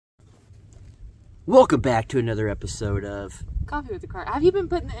Welcome back to another episode of Coffee with the Car. Have you been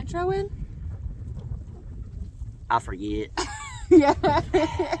putting the intro in? I forget. Yeah.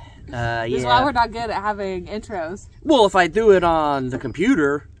 This is why we're not good at having intros. Well, if I do it on the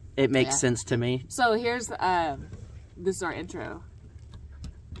computer, it makes sense to me. So here's this is our intro.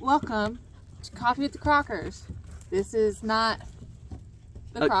 Welcome to Coffee with the Crockers. This is not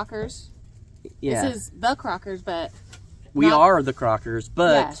the Crockers. Yeah. This is the Crockers, but we are the Crockers,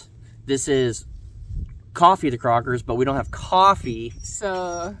 but this is Coffee the Crockers, but we don't have coffee.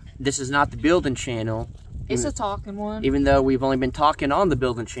 So this is not the building channel. It's a talking one. Even though we've only been talking on the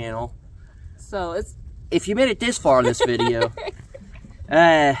building channel. So it's... If you made it this far in this video.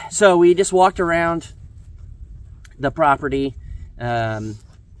 So we just walked around the property,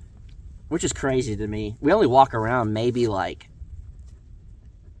 which is crazy to me. We only walk around maybe like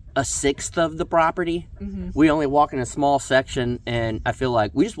a sixth of the property. We only walk in a small section, and I feel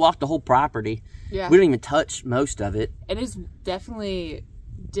like we just walked the whole property. Yeah. We didn't even touch most of it. It is definitely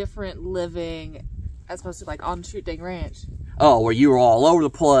different living as opposed to like on Shoot Dang Ranch. Oh, where you were all over the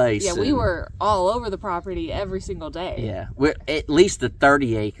place. Yeah, we were all over the property every single day. Yeah, we're at least the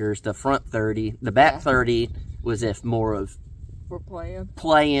 30 acres, the front 30. The back 30 was if more of we're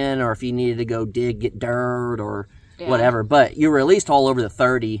playing, or if you needed to go get dirt or whatever. But you were at least all over the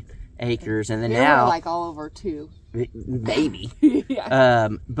 30 acres, and then now were like all over 2. Maybe. Yeah.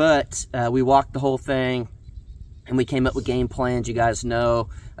 But we walked the whole thing, and we came up with game plans. You guys know,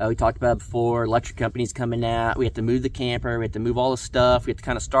 we talked about it before. Electric company's coming out. We have to move the camper. We have to move all the stuff. We have to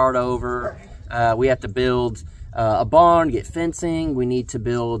kind of start over. We have to build a barn, get fencing. We need to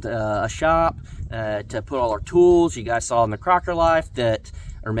build a shop to put all our tools. You guys saw in the Crocker Life that,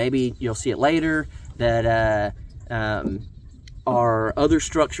 or maybe you'll see it later, that our other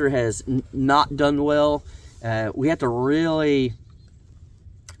structure has not done well. We have to really...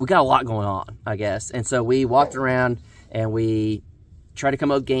 We got a lot going on, I guess. And so we walked around and we tried to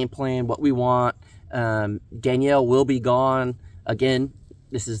come up with a game plan, what we want. Danielle will be gone again.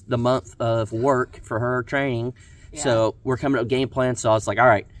 This is the month of work for her training. Yeah. So we're coming up with a game plan. So I was like, all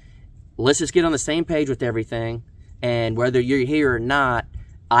right, let's just get on the same page with everything. And whether you're here or not,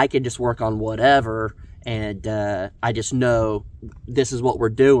 I can just work on whatever. And I just know this is what we're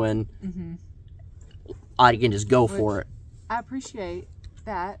doing. I can just go for it. I appreciate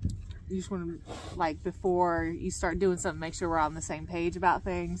that. You just want to, like, before you start doing something, make sure we're on the same page about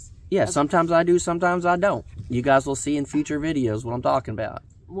things. Yeah, sometimes I do, sometimes I don't. You guys will see in future videos what I'm talking about.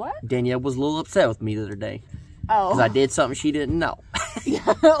 What? Danielle was a little upset with me the other day. Oh. Because I did something she didn't know.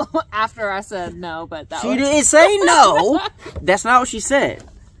 Yeah, after I said no, but that She didn't say no. That's not what she said.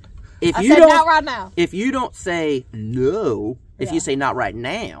 If I you said don't, not right now. If you don't say no, if you say not right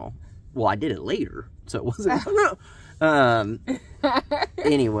now, well, I did it later, so it wasn't.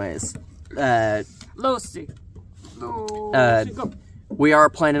 Anyways, Lucy. we are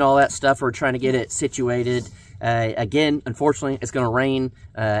planning all that stuff. We're trying to get it situated. Again, unfortunately, it's going to rain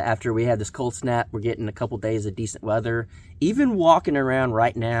after we have this cold snap. We're getting a couple days of decent weather. Even walking around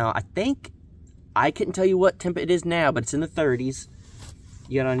right now, I think, I couldn't tell you what temp it is now, but it's in the 30s.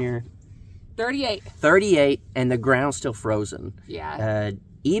 You got on your... 38. 38, and the ground's still frozen. Yeah.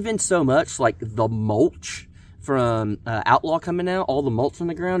 Even so much, like the mulch from Outlaw coming out, all the mulch on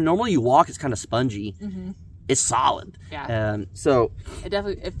the ground. Normally you walk, it's kind of spongy. It's solid. Yeah. So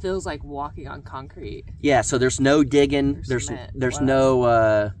it feels like walking on concrete. Yeah. So there's no digging. There's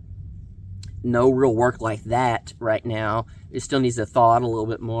no real work like that right now. It still needs to thaw out a little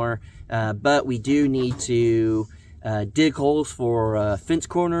bit more. But we do need to dig holes for fence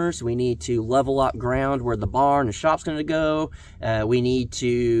corners. We need to level out ground where the barn and shop's going to go. We need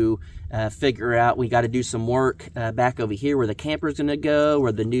to figure out, we got to do some work back over here where the camper's going to go,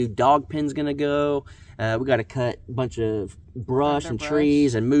 where the new dog pen's going to go. We got to cut a bunch of brush and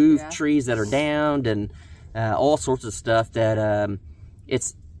trees and move trees that are downed, and all sorts of stuff that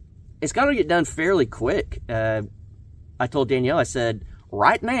it's got to get done fairly quick. I told Danielle, I said,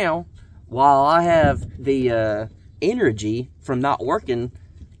 right now, while I have the energy from not working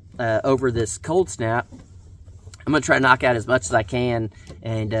over this cold snap, I'm going to try to knock out as much as I can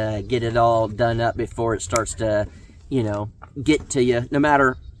and get it all done up before it starts to, you know, get to you. No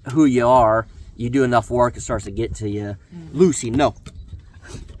matter who you are, you do enough work, it starts to get to you. Lucy, no.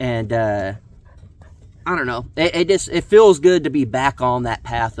 And I don't know. It feels good to be back on that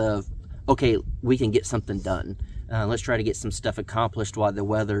path of, okay, we can get something done. Let's try to get some stuff accomplished while the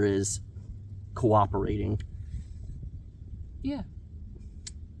weather is cooperating. Yeah.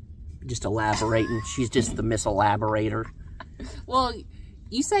 Just elaborating. She's just the Miss Elaborator. Well,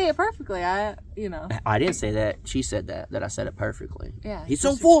 You say it perfectly. I didn't say that. She said that I said it perfectly. Yeah. He's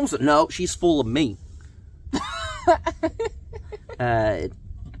so full of himself. No, she's full of me.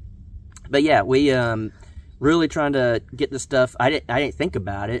 But yeah, we really trying to get the stuff. I didn't think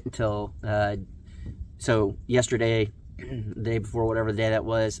about it until so yesterday, the day before, whatever the day that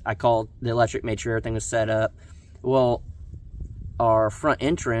was. I called the electric, made sure everything was set up. Well, our front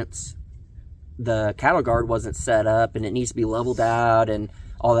entrance, the cattle guard wasn't set up, and it needs to be leveled out and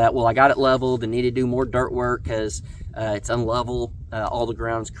all that. Well, I got it leveled and need to do more dirt work because it's unlevel. All the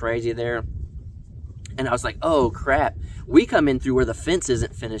ground's crazy there. And I was like, oh crap, we come in through where the fence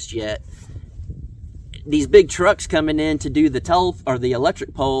isn't finished yet. These big trucks coming in to do the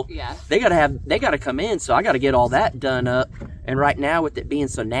electric pole, yeah, they gotta come in, so I gotta get all that done up. And right now, with it being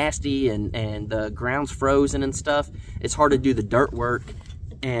so nasty and the ground's frozen and stuff, it's hard to do the dirt work.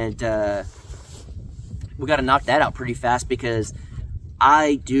 And we gotta knock that out pretty fast because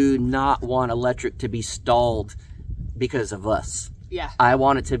I do not want electric to be stalled because of us. Yeah. I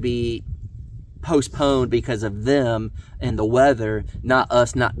want it to be postponed because of them and the weather, not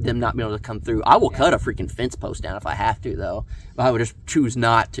us, not them not being able to come through. I will cut a freaking fence post down if I have to, though. I would just choose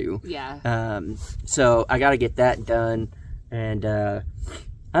not to. Yeah. So I got to get that done. And I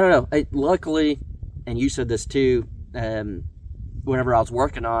don't know. Luckily, and you said this too, whenever I was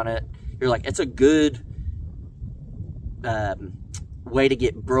working on it, you're like, it's a good way to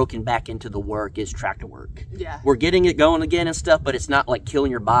get broken back into the work is tractor work. Yeah. We're getting it going again and stuff, but it's not like killing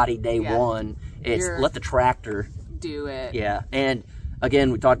your body day one. It's let the tractor do it. Yeah. And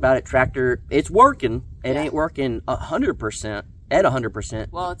again, we talked about it, tractor, it's working. It ain't working 100%, at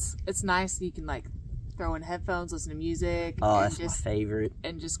 100%. Well, it's nice. You can like throw in headphones, listen to music. Oh, that's my favorite.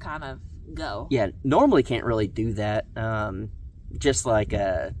 And just kind of go. Yeah. Normally can't really do that. Just like,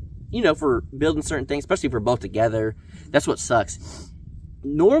 for building certain things, especially if we're both together, that's what sucks.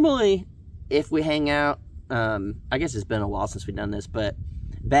 Normally, if we hang out, I guess it's been a while since we've done this, but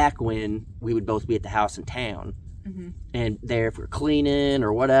back when we would both be at the house in town, and there if we're cleaning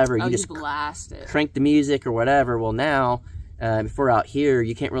or whatever, you just blast it, crank the music or whatever. Well, now, if we're out here,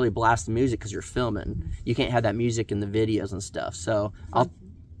 you can't really blast the music because you're filming. You can't have that music in the videos and stuff. So I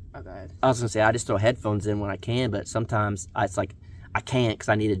was gonna say I just throw headphones in when I can, but sometimes it's like I can't because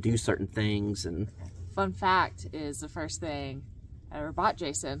I need to do certain things. And fun fact is the first thing I ever bought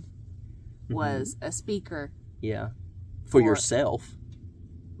Jason was a speaker. Yeah. For yourself.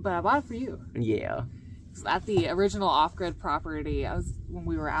 But I bought it for you. Yeah. At the original Off-Grid property, when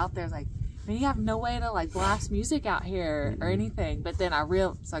we were out there, I was like, man, you have no way to like blast music out here or anything. But then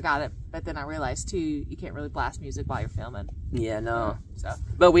so I got it. But then I realized too, you can't really blast music while you're filming. Yeah, no. So.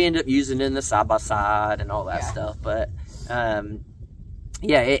 But we ended up using it in the side-by-side and all that stuff. But,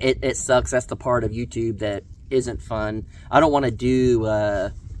 yeah, it sucks. That's the part of YouTube that isn't fun. I don't want to do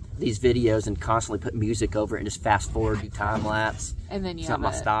these videos and constantly put music over it and just fast forward, do time lapse. And then you it's have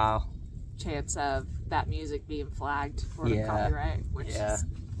not my style. Chance of that music being flagged for copyright. Which is,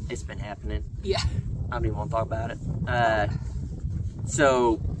 it's been happening. Yeah. I don't even want to talk about it.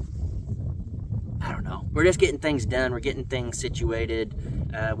 So I don't know. We're just getting things done. We're getting things situated.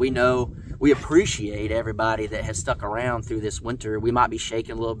 We appreciate everybody that has stuck around through this winter. We might be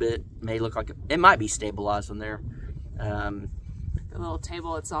shaking a little bit. May look like it might be stabilizing there. The little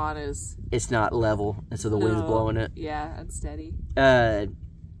table it's on it's not level, and so the wind's blowing it. Yeah, unsteady.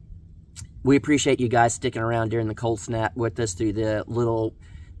 We appreciate you guys sticking around during the cold snap with us through the little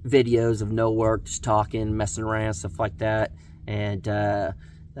videos of no work, just talking, messing around, stuff like that. And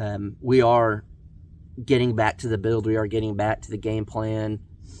we are getting back to the build. We are getting back to the game plan.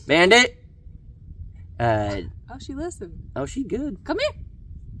 Bandit! Oh, she listened. Oh, she good. Come here.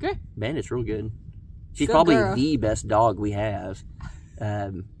 Good. Bandit's real good. She's good probably girl. The best dog we have.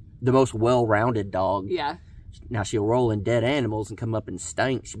 The most well-rounded dog. Yeah. Now, she'll roll in dead animals and come up and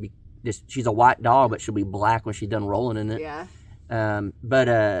stink. She's a white dog, but she'll be black when she's done rolling in it. Yeah.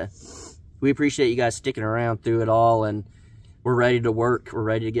 But we appreciate you guys sticking around through it all, and we're ready to work. We're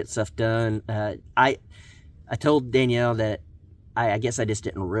ready to get stuff done. I told Danielle that I guess I just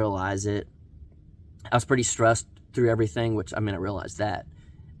didn't realize it. I was pretty stressed through everything, which, I realized that.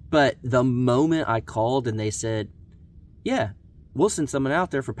 But the moment I called and they said, yeah, we'll send someone out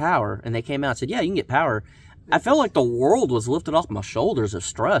there for power, and they came out and said, yeah, you can get power, I felt like the world was lifted off my shoulders of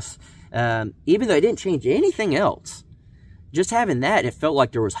stress. Even though I didn't change anything else, just having that, it felt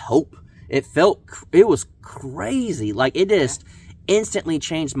like there was hope. It was crazy. Like, it just instantly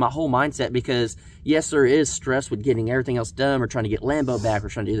changed my whole mindset because, yes, there is stress with getting everything else done. We're trying to get Lambo back. We're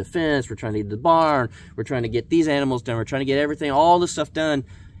trying to do the fence. We're trying to do the barn. We're trying to get these animals done. We're trying to get everything, all this stuff done.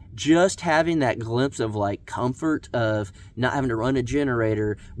 just having that glimpse of like comfort of not having to run a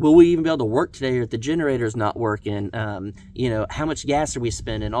generator. Will we even be able to work today if the generator's not working? You know, how much gas are we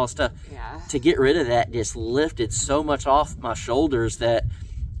spending? All stuff. Yeah. To get rid of that just lifted so much off my shoulders that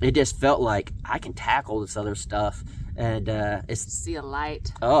it just felt like I can tackle this other stuff. And it's see a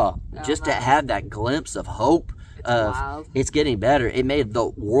light. Just to have that glimpse of hope. It's getting better. It made the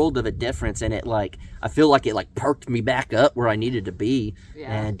world of a difference, and it like I feel like it like perked me back up where I needed to be.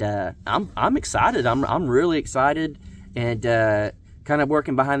 And I'm excited. I'm really excited, and kind of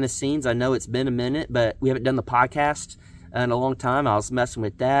working behind the scenes. I know it's been a minute, but we haven't done the podcast in a long time. I was messing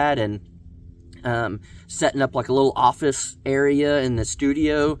with that and setting up like a little office area in the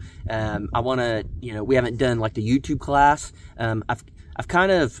studio. I want to, you know, we haven't done like the YouTube class. I've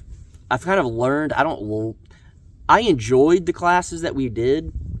kind of learned. I enjoyed the classes that we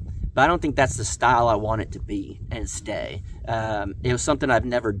did, but I don't think that's the style I want it to be and stay. It was something I've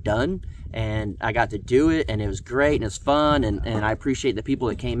never done, and I got to do it, and it was great, and it's fun, and I appreciate the people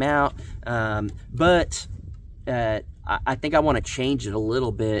that came out. But I think I want to change it a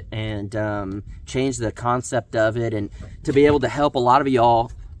little bit and change the concept of it, and to be able to help a lot of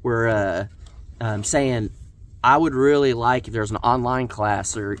y'all were saying, I would really like if there's an online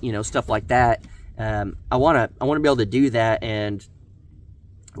class or, you know, stuff like that. I want to be able to do that, and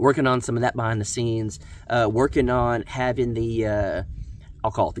working on some of that behind the scenes, working on having the,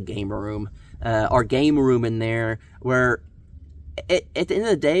 I'll call it the game room, our game room in there where at the end of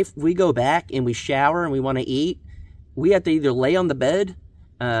the day, if we go back and we shower and we want to eat, we have to either lay on the bed,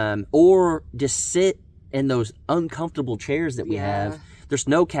 or just sit in those uncomfortable chairs that we have. There's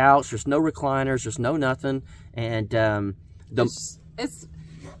no couch, there's no recliners, there's no nothing. And, it's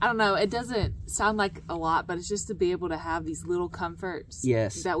I don't know, it doesn't sound like a lot, but it's just to be able to have these little comforts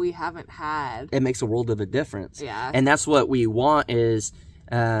that we haven't had. It makes a world of a difference. Yeah. And that's what we want is,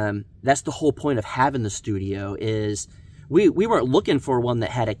 that's the whole point of having the studio is we weren't looking for one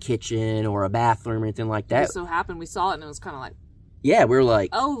that had a kitchen or a bathroom or anything like that. It just so happened we saw it and it was kind of like, yeah, we were like,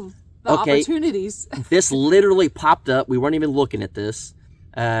 oh, the opportunities. This literally popped up. We weren't even looking at this.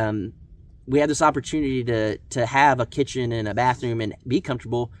 We had this opportunity to have a kitchen and a bathroom and be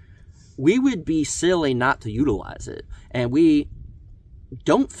comfortable. We would be silly not to utilize it. And we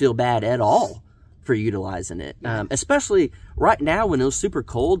don't feel bad at all for utilizing it. Especially right now when it was super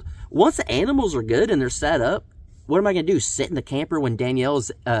cold. Once the animals are good and they're set up, what am I going to do? Sit in the camper when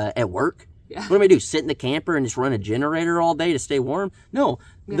Danielle's at work? Yeah. What am I do? Sit in the camper and just run a generator all day to stay warm? No,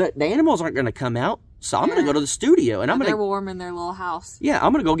 the animals aren't going to come out. So I'm going to go to the studio, and they're warm in their little house. Yeah,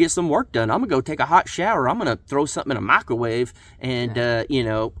 I'm going to go get some work done. I'm going to go take a hot shower. I'm going to throw something in a microwave and, you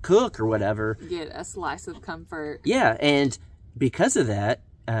know, cook or whatever. Get a slice of comfort. Yeah, and because of that,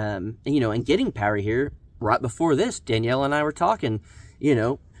 you know, and getting power here, right before this, Danielle and I were talking, you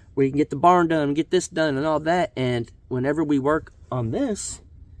know, we can get the barn done, get this done and all that. And whenever we work on this,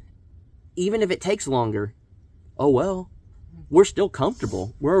 even if it takes longer, oh, well, we're still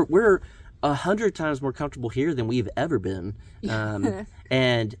comfortable. We're 100 times more comfortable here than we've ever been.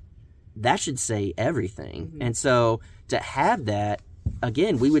 And that should say everything. And so to have that,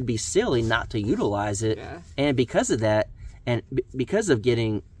 again, we would be silly not to utilize it. And because of that, and because of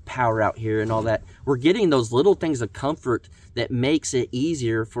getting power out here and all that, we're getting those little things of comfort that makes it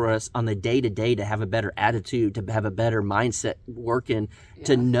easier for us on the day-to-day to have a better attitude, to have a better mindset working,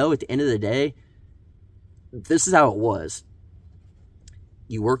 to know at the end of the day, this is how it was.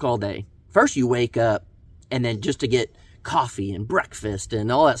 You work all day. First, you wake up, and then just to get coffee and breakfast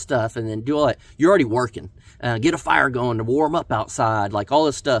and all that stuff, and then do all that, you're already working. Get a fire going to warm up outside, like all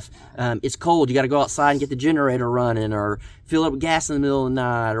this stuff. It's cold. You got to go outside and get the generator running or fill up gas in the middle of the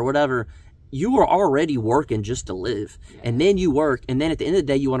night or whatever. You are already working just to live. And then you work, and then at the end of the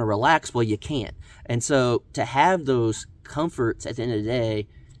day, you want to relax. Well, you can't. And so to have those comforts at the end of the day,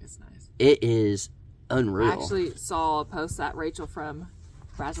 it's nice. It is unreal. I actually saw a post that Rachel from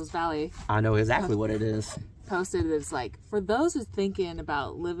Brazos Valley. I know exactly what it is. Posted it's like, for those who's thinking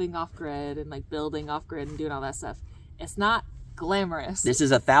about living off grid and like building off grid and doing all that stuff, it's not glamorous. This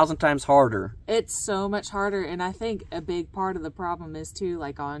is 1,000 times harder. It's so much harder. And I think a big part of the problem is too,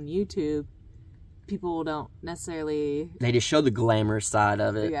 like on YouTube, people don't necessarily, they just show the glamour side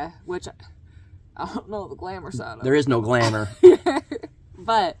of it. Yeah, which I don't know the glamour side of it. There is no glamour.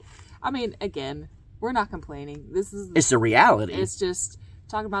 But I mean, again, we're not complaining. It's the reality. It's just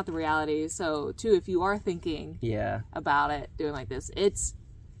talking about the reality. So too, if you are thinking about it, doing like this, it's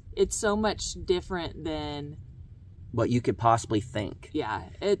so much different than what you could possibly think. Yeah.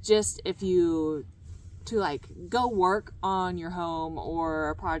 It just, if you to like go work on your home or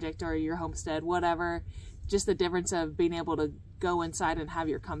a project or your homestead, whatever. Just the difference of being able to go inside and have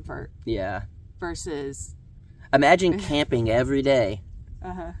your comfort. Yeah. Versus. Imagine camping every day.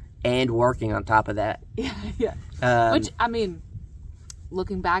 Uh-huh. And working on top of that. Yeah, yeah. Which, I mean,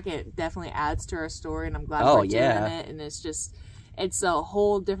 looking back, it definitely adds to our story, and I'm glad we're doing it. And it's a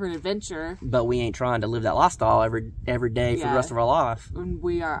whole different adventure. But we ain't trying to live that lifestyle every day for the rest of our life. And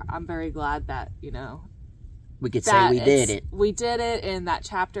I'm very glad that, you know, we could say we did it. We did it, and that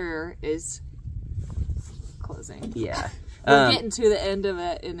chapter is closing. Yeah. We're getting to the end of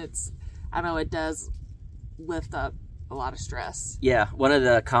it, and I know it does lift up a lot of stress. Yeah, one of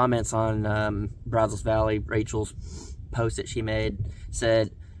the comments on Brazos Valley, Rachel's post that she made,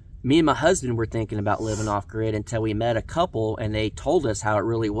 said, me and my husband were thinking about living off-grid until we met a couple and they told us how it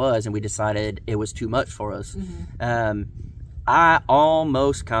really was, and we decided it was too much for us. Mm-hmm. I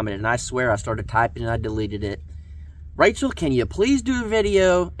almost commented, and I swear I started typing and I deleted it. Rachel, can you please do a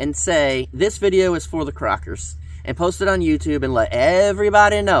video and say, this video is for the Crockers, and post it on YouTube and let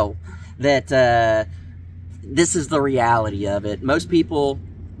everybody know that this is the reality of it. Most people,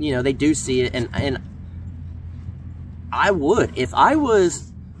 you know, they do see it, and I would. If I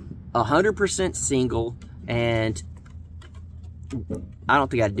was 100% single, and I don't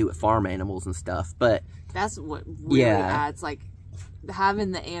think I'd do it farm animals and stuff, but... That's what really adds, like,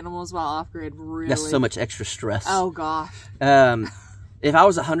 having the animals while off-grid really... That's so much extra stress. Oh, gosh. If I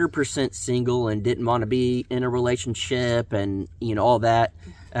was 100% single and didn't want to be in a relationship and, you know, all that...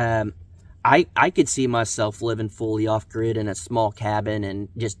 I could see myself living fully off-grid in a small cabin and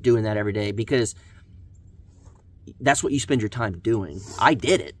just doing that every day, because that's what you spend your time doing. I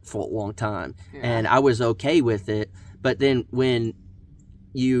did it for a long time, and I was okay with it. But then when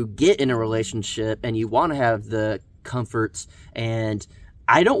you get in a relationship and you want to have the comforts, and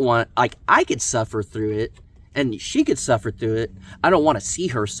I don't want, like, I could suffer through it, and she could suffer through it. I don't want to see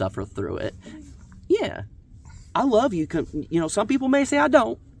her suffer through it. Yeah. I love you. You know, some people may say I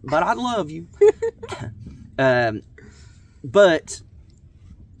don't. But I love you. But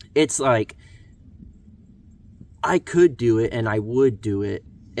it's like, I could do it and I would do it.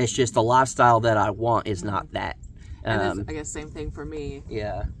 It's just the lifestyle that I want is not that. And I guess same thing for me.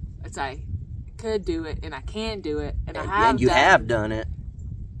 Yeah. It's I could do it and I can do it and I have done it.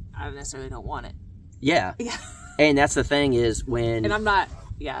 I necessarily don't want it. Yeah. Yeah. And that's the thing is when... And I'm not...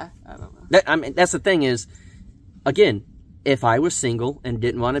 Yeah, I don't know. That's the thing is, again... If I was single and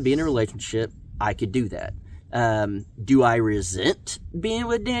didn't want to be in a relationship, I could do that. Do I resent being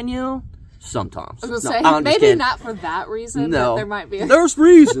with Danielle? Sometimes. I was going to say, maybe not for that reason, no, but there might be. There's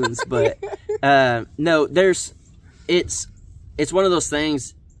reasons, but no, it's one of those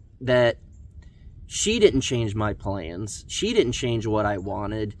things that she didn't change my plans. She didn't change what I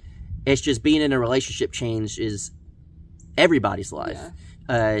wanted. It's just being in a relationship changes everybody's life.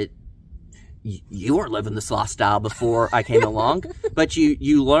 Yeah. You weren't living this lifestyle before I came along, but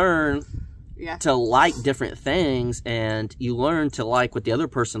you learn to like different things, and you learn to like what the other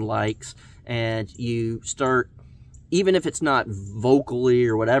person likes, and you start, even if it's not vocally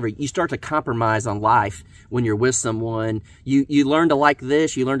or whatever, you start to compromise on life when you're with someone. You learn to like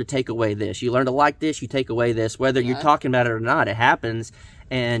this, you learn to take away this. You learn to like this, you take away this. Whether you're talking about it or not, it happens.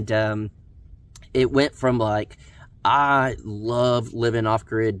 And it went from like, I love living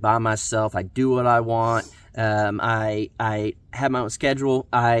off-grid by myself. I do what I want. I have my own schedule.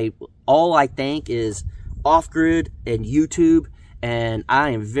 All I think is off-grid and YouTube, and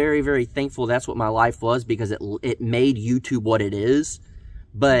I am very, very thankful that's what my life was, because it made YouTube what it is.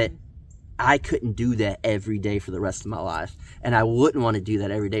 But I couldn't do that every day for the rest of my life, and I wouldn't want to do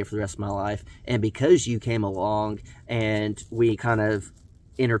that every day for the rest of my life. And because you came along and we kind of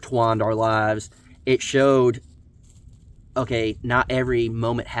intertwined our lives, it showed, okay, not every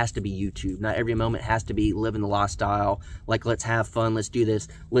moment has to be YouTube. Not every moment has to be living the lifestyle. Like, let's have fun. Let's do this.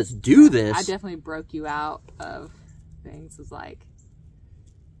 Let's do this. I definitely broke you out of things. It's like,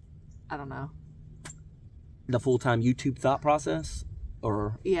 I don't know. The full-time YouTube thought process?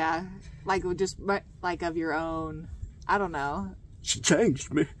 Or? Yeah. Like, just, like, of your own, I don't know. She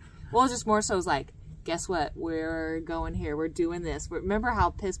changed me. Well, it's just more so, it's like, guess what? We're going here. We're doing this. Remember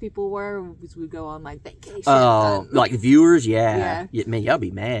how pissed people were when we go on, like, vacation? Oh, like viewers? Yeah. Man, y'all be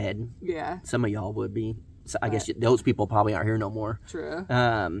mad. Yeah. Some of y'all would be. So I guess those people probably aren't here no more. True.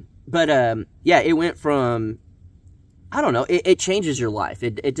 But yeah, it went from, I don't know, it changes your life.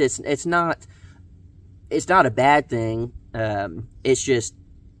 It's not a bad thing. It's just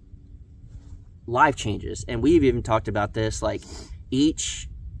life changes. And we've even talked about this, like, each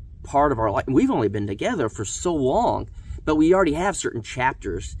part of our life, we've only been together for so long, but we already have certain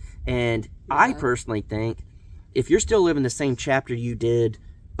chapters, and I personally think if you're still living the same chapter you did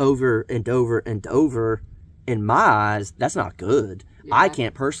over and over and over, in my eyes, that's not good. Yeah. I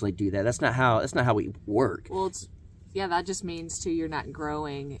can't personally do that. That's not how we work. Well, that just means too you're not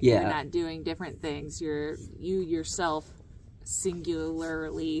growing. Yeah. You're not doing different things. You yourself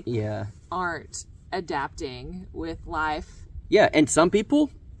singularly aren't adapting with life. Yeah, and some people,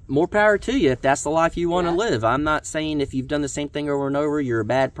 more power to you if that's the life you want to live. I'm not saying if you've done the same thing over and over, you're a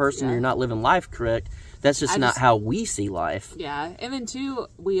bad person, you're not living life correct. That's just not how we see life. Yeah, and then too,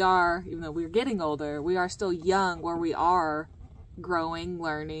 we are, even though we're getting older, we are still young where we are growing,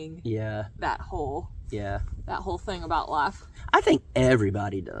 learning. Yeah. That whole thing about life. I think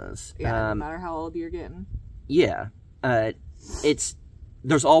everybody does. Yeah, no matter how old you're getting. Yeah.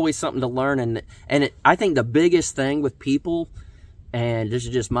 There's always something to learn, and I think the biggest thing with people, and this is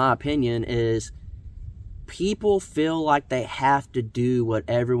just my opinion, is people feel like they have to do what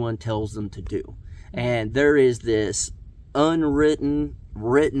everyone tells them to do. And there is this written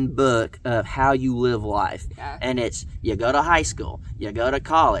book of how you live life. Yeah. And it's, you go to high school, you go to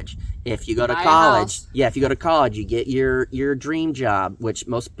college. If you go to college, you get your dream job, which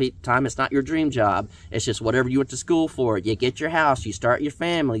most time it's not your dream job. It's just whatever you went to school for. You get your house, you start your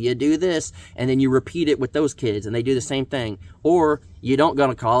family, you do this, and then you repeat it with those kids, and they do the same thing. Or you don't go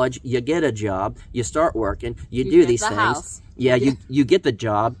to college, you get a job, you start working, you do these things. House. Yeah, you get the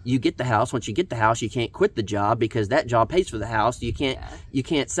job, you get the house. Once you get the house, you can't quit the job because that job pays for the house. You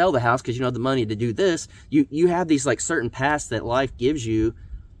can't sell the house because you don't have the money to do this. You have these like certain paths that life gives you,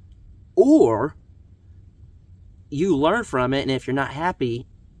 or you learn from it, and if you're not happy,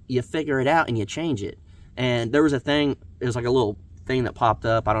 you figure it out and you change it. And there was a thing, it was like a little thing that popped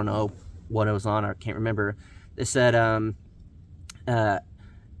up. I don't know what it was on, I can't remember. It said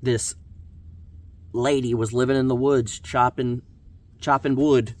this lady was living in the woods chopping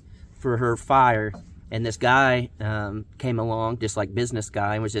wood for her fire, and this guy came along, just like business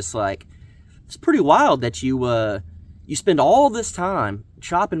guy, and was just like, it's pretty wild that you spend all this time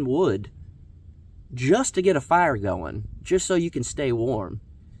chopping wood just to get a fire going, just so you can stay warm.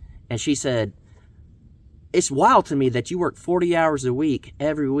 And she said, it's wild to me that you work 40 hours a week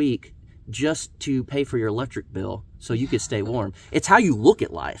every week just to pay for your electric bill so you could stay warm. It's how you look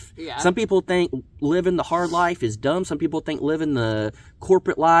at life. Yeah. Some people think living the hard life is dumb. Some people think living the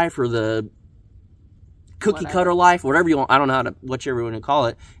corporate life or the cookie cutter life, whatever you want, I don't know whichever you want to call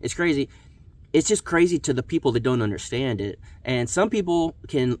it, it's crazy. It's just crazy to the people that don't understand it. And some people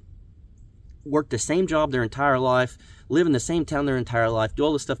can work the same job their entire life, live in the same town their entire life, do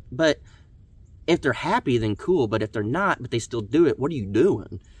all this stuff, but if they're happy, then cool. But if they're not, but they still do it, what are you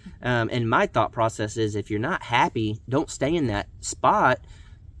doing? And my thought process is, if you're not happy, don't stay in that spot.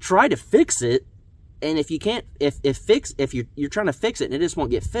 Try to fix it. And if you can't, if you're trying to fix it and it just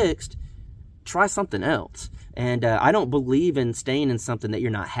won't get fixed, try something else. And I don't believe in staying in something that you're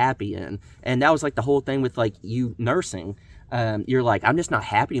not happy in. And that was like the whole thing with like you nursing. You're like, I'm just not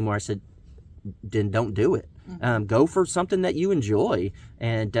happy anymore. I said, then don't do it. Mm-hmm. Go for something that you enjoy.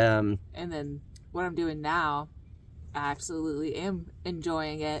 And then what I'm doing now, I absolutely am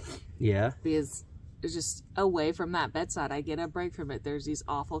enjoying it. Yeah. Because it's just away from that bedside. I get a break from it. There's these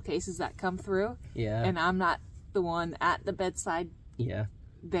awful cases that come through. Yeah. And I'm not the one at the bedside. Yeah.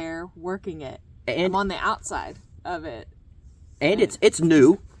 There working it. And I'm on the outside of it. And it's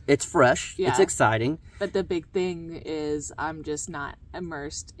new. It's fresh. Yeah. It's exciting. But the big thing is I'm just not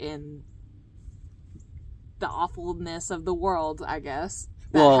immersed in the awfulness of the world, I guess.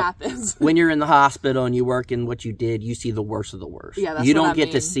 That happens. When you're in the hospital and you work in what you did, you see the worst of the worst. Yeah, that's you don't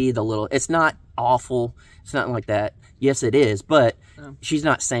get to see the little. It's not awful. It's not like that. Yes, it is. But she's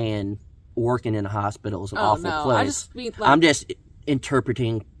not saying working in a hospital is an awful place. I just mean, like, I'm just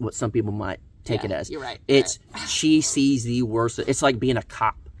interpreting what some people might take it as. You're right. It's she sees the worst. It's like being a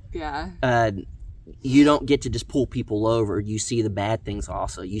cop. Yeah. You don't get to just pull people over. You see the bad things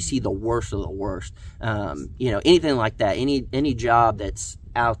also. You see the worst of the worst. Anything like that. Any job that's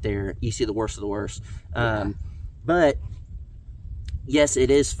out there, you see the worst of the worst. But yes, it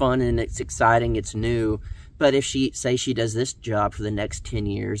is fun and it's exciting. It's new. But if she does this job for the next 10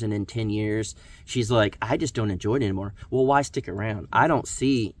 years and in 10 years, she's like, I just don't enjoy it anymore. Well, why stick around? I don't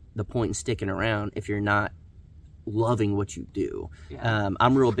see the point in sticking around if you're not loving what you do. Yeah.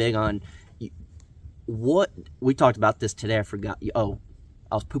 I'm real big on what we talked about this today. I forgot. I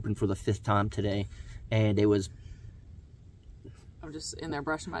was pooping for the 5th time today, and it was. I'm just in there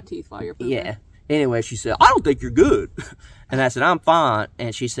brushing my teeth while you're pooping. Yeah. Anyway, she said, I don't think you're good. And I said, I'm fine.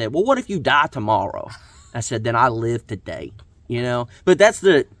 And she said, well, what if you die tomorrow? I said, then I live today. But that's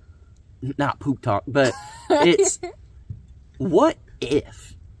not poop talk, but it's what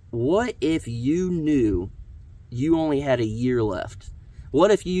if? what if you knew you only had a year left? What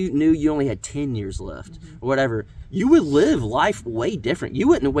if you knew you only had 10 years left, or whatever? You would live life way different. You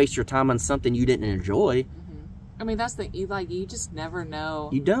wouldn't waste your time on something you didn't enjoy. I mean, that's the you just never know.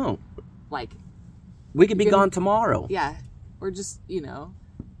 You don't. Like, we could be gone tomorrow. Yeah, or just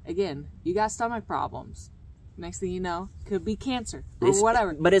again, you got stomach problems. Next thing you know, could be cancer or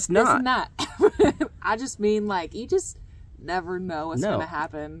whatever. But it's not. It's not. I just mean you just never know what's going to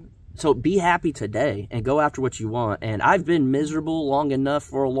happen. So be happy today and go after what you want. And I've been miserable long enough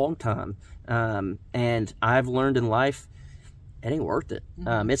for a long time. And I've learned in life, it ain't worth it.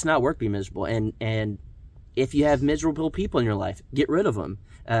 It's not worth being miserable. And if you have miserable people in your life, get rid of them.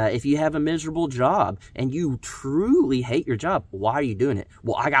 If you have a miserable job and you truly hate your job, why are you doing it?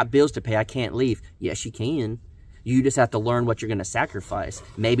 Well, I got bills to pay. I can't leave. Yes, you can. You just have to learn what you're going to sacrifice.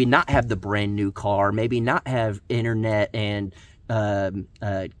 Maybe not have the brand new car. Maybe not have internet and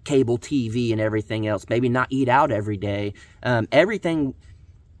cable TV and everything else. Maybe not eat out every day. Everything.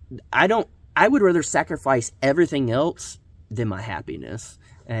 I would rather sacrifice everything else than my happiness.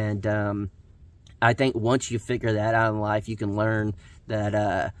 And I think once you figure that out in life, you can learn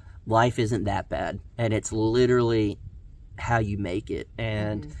that life isn't that bad, and it's literally how you make it.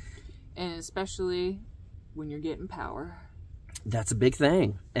 And especially when you're getting power, that's a big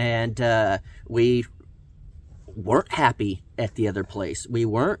thing. And we weren't happy at the other place. We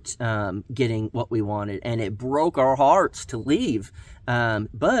weren't getting what we wanted, and it broke our hearts to leave.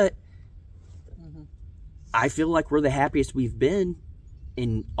 But I feel like we're the happiest we've been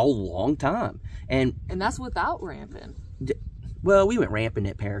in a long time. And that's without ramping. Well, we went ramping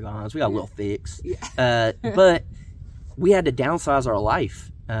at Paragons. We got a little fix. But we had to downsize our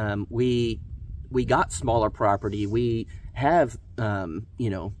life. We got smaller property. We have, I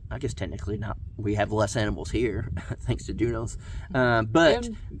guess technically not. We have less animals here, thanks to Junos. But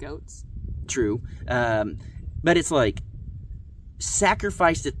and goats. True. But it's like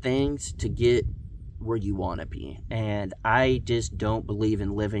sacrifice the things to get where you want to be. And I just don't believe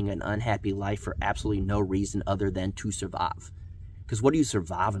in living an unhappy life for absolutely no reason other than to survive. Because what are you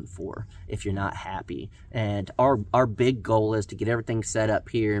surviving for if you're not happy? And our big goal is to get everything set up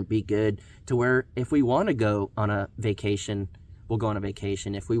here and be good to where if we want to go on a vacation, we'll go on a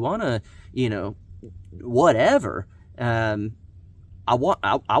vacation. If we want to, whatever, that's what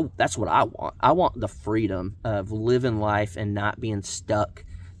I want. I want the freedom of living life and not being stuck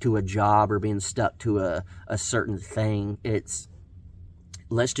to a job or being stuck to a certain thing. It's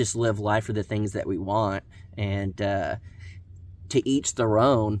let's just live life for the things that we want, and to each their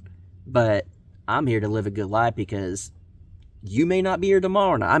own. But I'm here to live a good life because you may not be here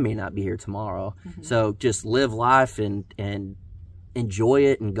tomorrow and I may not be here tomorrow. So just live life and enjoy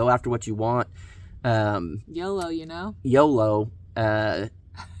it and go after what you want. YOLO, YOLO. But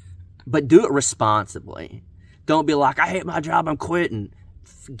do it responsibly. Don't be like, I hate my job, I'm quitting.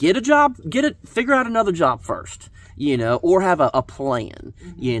 Get a job, figure out another job first, or have a plan,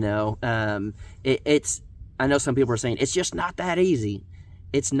 I know some people are saying it's just not that easy.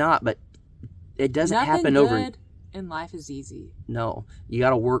 It's not, but it doesn't happen over. Nothing good in life is easy. No, you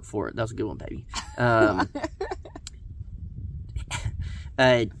got to work for it. That was a good one, baby.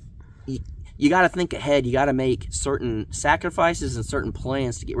 You got to think ahead. You got to make certain sacrifices and certain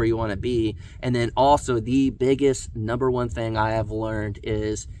plans to get where you want to be. And then also the biggest number one thing I have learned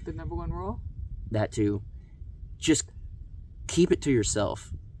is the number one rule. That too. Just keep it to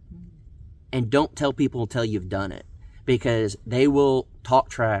yourself. And don't tell people until you've done it, because they will talk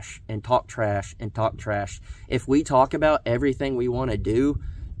trash and talk trash and talk trash. If we talk about everything we want to do,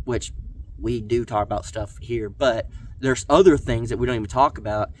 which we do talk about stuff here, but there's other things that we don't even talk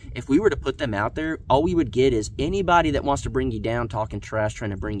about. If we were to put them out there, all we would get is anybody that wants to bring you down talking trash,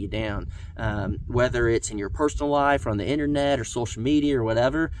 trying to bring you down, whether it's in your personal life or on the internet or social media or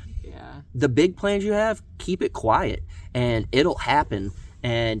whatever. Yeah. The big plans you have, keep it quiet and it'll happen.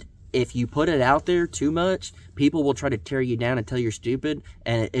 And if you put it out there too much, people will try to tear you down and tell you're stupid,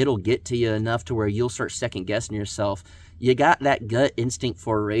 and it'll get to you enough to where you'll start second guessing yourself. You got that gut instinct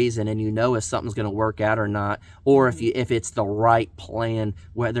for a reason, and you know if something's going to work out or not, or if it's the right plan,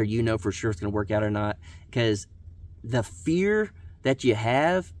 whether you know for sure it's going to work out or not. Because the fear that you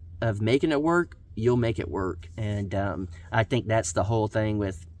have of making it work, you'll make it work. And I think that's the whole thing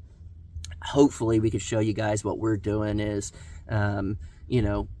with, hopefully we can show you guys what we're doing is,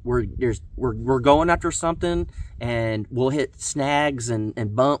 we're going after something, and we'll hit snags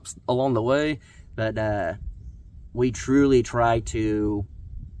and bumps along the way, but we truly try to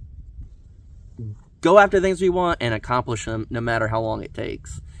go after things we want and accomplish them no matter how long it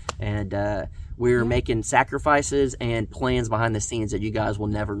takes. And We're making sacrifices and plans behind the scenes that you guys will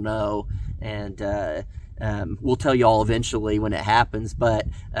never know, and we'll tell you all eventually when it happens. But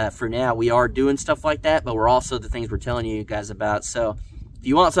for now, we are doing stuff like that, but we're also the things we're telling you guys about. So if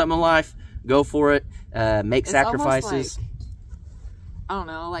you want something in life, go for it. Make sacrifices. Like, I don't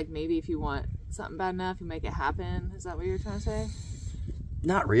know, like maybe if you want something bad enough, you make it happen. Is that what you're trying to say?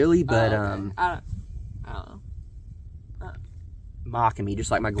 Not really, but okay. I don't know. Mocking me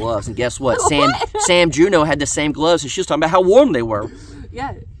just like my gloves. And guess what? Sam Juno had the same gloves, and she was talking about how warm they were.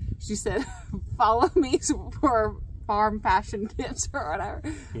 Yeah, she said, "Follow me for farm fashion tips or whatever."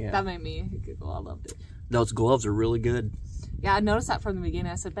 Yeah, that made me giggle. I loved it. Those gloves are really good. Yeah, I noticed that from the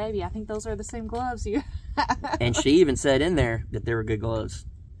beginning. I said, "Baby, I think those are the same gloves you." And she even said in there that they were good gloves.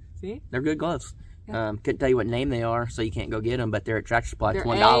 See, they're good gloves. Yeah. Couldn't tell you what name they are, so you can't go get them. But they're at Tractor Supply, they're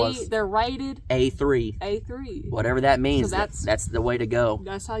 $20. They're rated A3. A3. Whatever that means. So that's the way to go.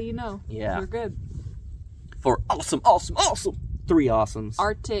 That's how you know. Yeah, they're good. For awesome 3 awesomes.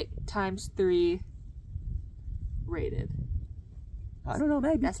 Arctic ×3 rated. I don't know,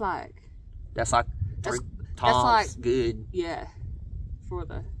 maybe. That's like Tom's good. Yeah. For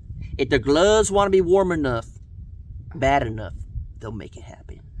the. If the gloves want to be warm enough, bad enough, they'll make it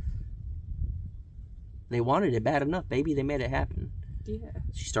happen. They wanted it bad enough, baby. They made it happen. Yeah.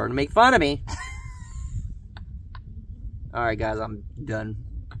 She's starting to make fun of me. All right, guys, I'm done.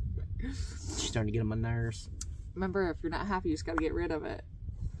 She's starting to get on my nerves. Remember, if you're not happy, you just got to get rid of it.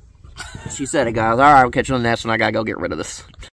 She said it, guys. All right, we'll catch you on the next one. I got to go get rid of this.